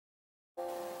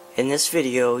In this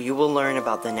video, you will learn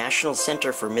about the National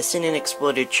Center for Missing and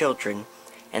Exploited Children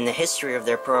and the history of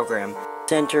their program.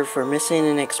 Center for Missing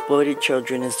and Exploited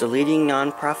Children is the leading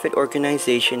non-profit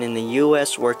organization in the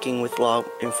U.S. working with law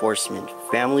enforcement,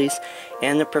 families,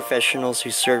 and the professionals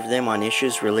who serve them on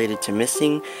issues related to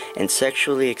missing and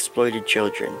sexually exploited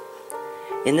children.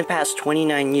 In the past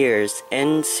 29 years,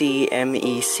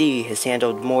 NCMEC has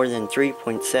handled more than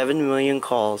 3.7 million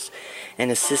calls and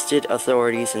assisted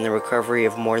authorities in the recovery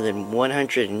of more than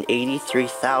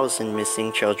 183,000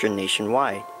 missing children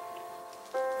nationwide.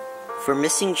 For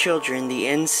missing children, the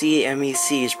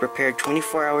NCMEC is prepared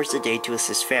 24 hours a day to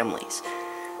assist families.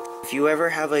 If you ever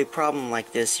have a problem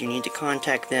like this, you need to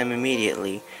contact them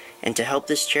immediately, and to help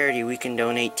this charity we can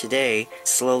donate today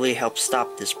slowly help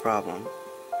stop this problem.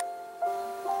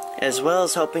 As well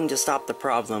as helping to stop the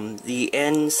problem, the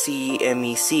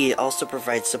NCMEC also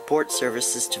provides support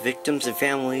services to victims and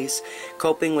families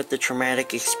coping with the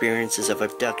traumatic experiences of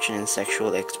abduction and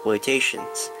sexual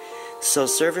exploitations. So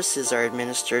services are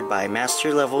administered by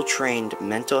master-level trained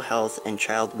mental health and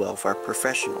child welfare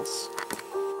professionals.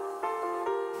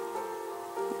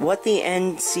 What the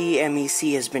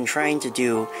NCMEC has been trying to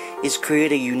do is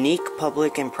create a unique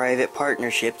public and private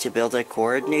partnership to build a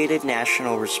coordinated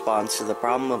national response to the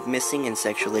problem of missing and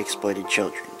sexually exploited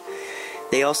children.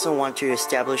 They also want to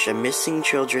establish a missing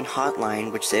children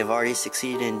hotline, which they have already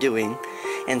succeeded in doing,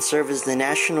 and serve as the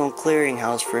national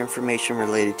clearinghouse for information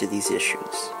related to these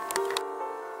issues.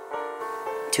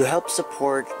 To help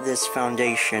support this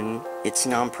foundation, its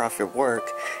nonprofit work,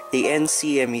 the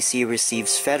NCMEC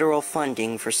receives federal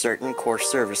funding for certain core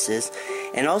services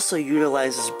and also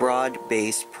utilizes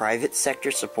broad-based private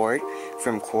sector support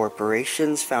from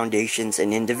corporations, foundations,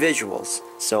 and individuals,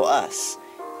 so us.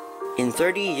 In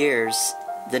 30 years,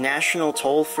 the national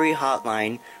toll-free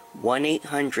hotline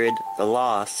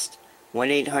 1-800-THE-LOST,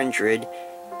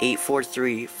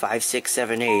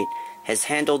 1-800-843-5678, has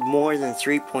handled more than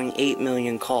 3.8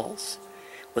 million calls.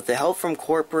 With the help from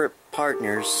corporate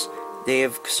partners, they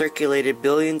have circulated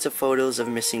billions of photos of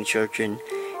missing children,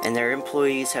 and their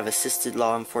employees have assisted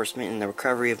law enforcement in the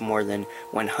recovery of more than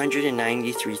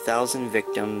 193,000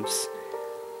 victims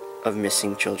of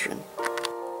missing children.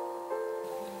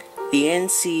 The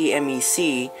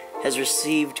NCMEC has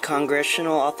received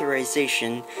congressional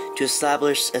authorization to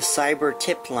establish a cyber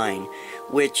tip line,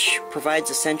 which provides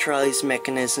a centralized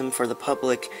mechanism for the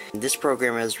public. This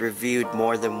program has reviewed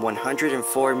more than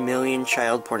 104 million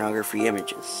child pornography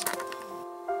images.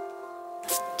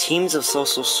 Teams of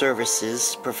social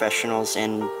services professionals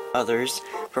and others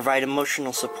provide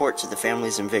emotional support to the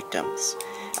families and victims.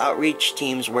 Outreach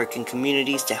teams work in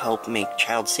communities to help make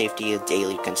child safety a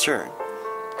daily concern.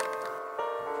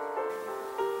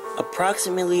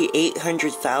 Approximately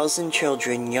 800,000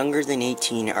 children younger than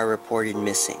 18 are reported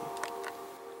missing.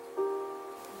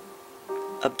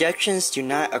 Abductions do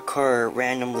not occur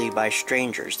randomly by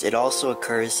strangers. It also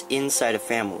occurs inside of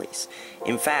families.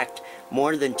 In fact,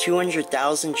 more than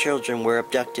 200,000 children were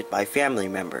abducted by family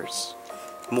members.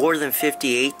 More than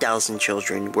 58,000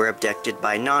 children were abducted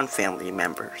by non-family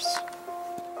members.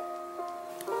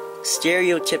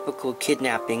 Stereotypical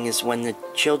kidnapping is when the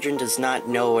children does not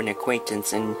know an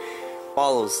acquaintance and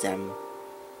follows them.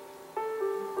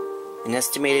 An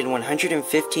estimated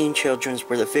 115 children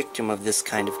were the victim of this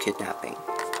kind of kidnapping.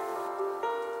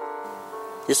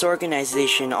 This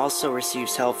organization also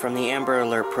receives help from the Amber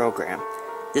Alert program.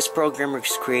 This program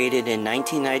was created in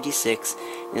 1996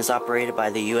 and is operated by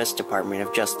the U.S. Department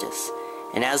of Justice.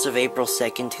 And as of April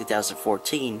 2,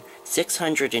 2014,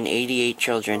 688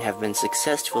 children have been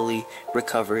successfully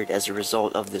recovered as a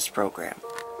result of this program.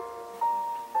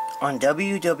 On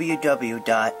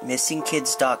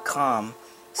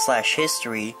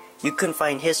www.missingkids.com/history, you can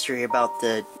find history about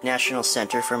the National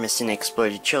Center for Missing and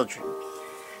Exploited Children.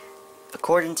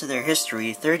 According to their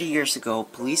history, 30 years ago,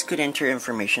 police could enter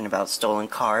information about stolen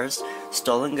cars,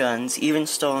 stolen guns, even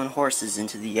stolen horses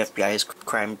into the FBI's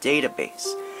crime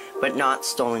database, but not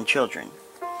stolen children.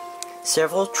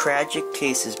 Several tragic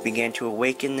cases began to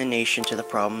awaken the nation to the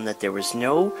problem that there was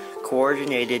no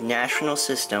coordinated national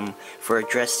system for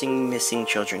addressing missing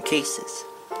children cases.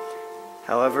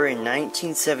 However, in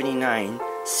 1979,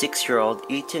 6-year-old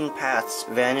Ethan Patz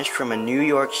vanished from a New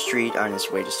York street on his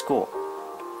way to school.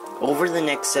 Over the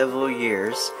next several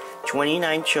years,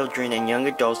 29 children and young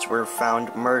adults were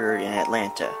found murdered in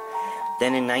Atlanta.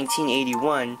 Then in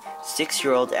 1981,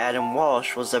 6-year-old Adam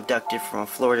Walsh was abducted from a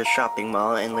Florida shopping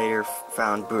mall and later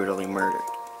found brutally murdered.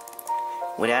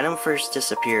 When Adam first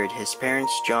disappeared, his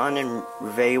parents, John and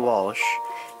Reve Walsh,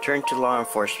 turned to law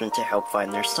enforcement to help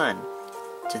find their son.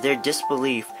 To their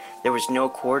disbelief, there was no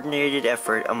coordinated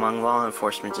effort among law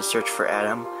enforcement to search for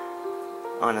Adam,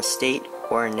 on a state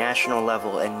or a national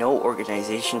level and no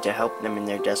organization to help them in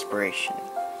their desperation.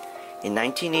 In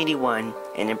 1981,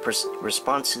 and in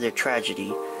response to their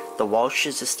tragedy, the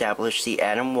Walshes established the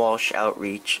Adam Walsh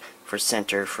Outreach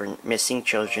Center for Missing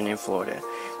Children in Florida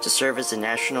to serve as a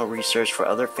national resource for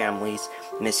other families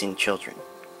missing children.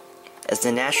 As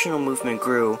the national movement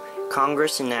grew,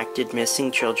 Congress enacted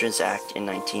Missing Children's Act in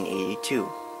 1982,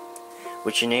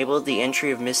 which enabled the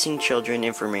entry of missing children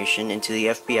information into the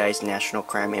FBI's National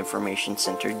Crime Information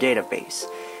Center database,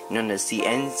 known as the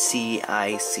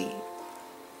NCIC.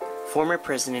 Former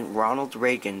President Ronald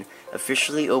Reagan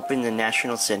officially opened the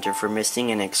National Center for Missing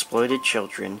and Exploited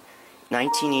Children in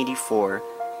 1984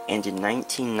 and in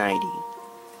 1990.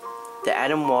 The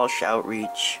Adam Walsh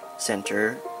Outreach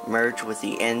Center merged with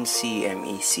the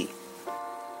NCMEC.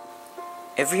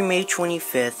 Every May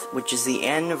 25th, which is the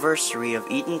anniversary of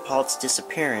Eaton Palt's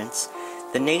disappearance,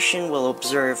 the nation will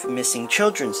observe Missing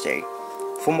Children's Day.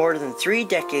 For more than 3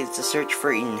 decades, the search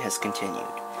for Eaton has continued.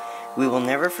 We will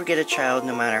never forget a child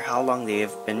no matter how long they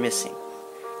have been missing.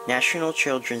 National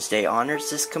Children's Day honors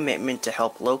this commitment to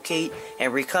help locate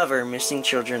and recover missing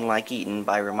children like Eaton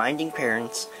by reminding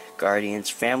parents, guardians,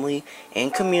 family,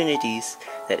 and communities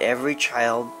that every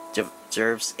child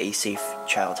deserves a safe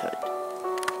childhood.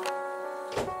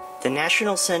 The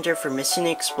National Center for Missing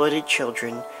and Exploited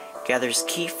Children gathers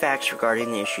key facts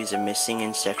regarding the issues of missing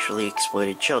and sexually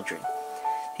exploited children.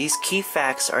 These key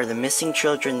facts are the missing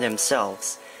children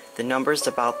themselves, the numbers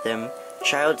about them,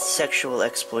 child sexual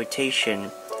exploitation,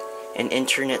 and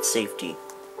internet safety.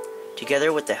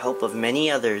 Together with the help of many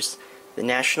others, the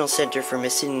National Center for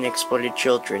Missing and Exploited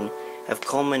Children have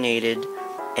culminated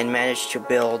and managed to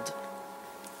build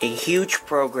a huge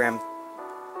program.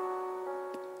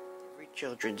 Every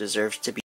child deserves to be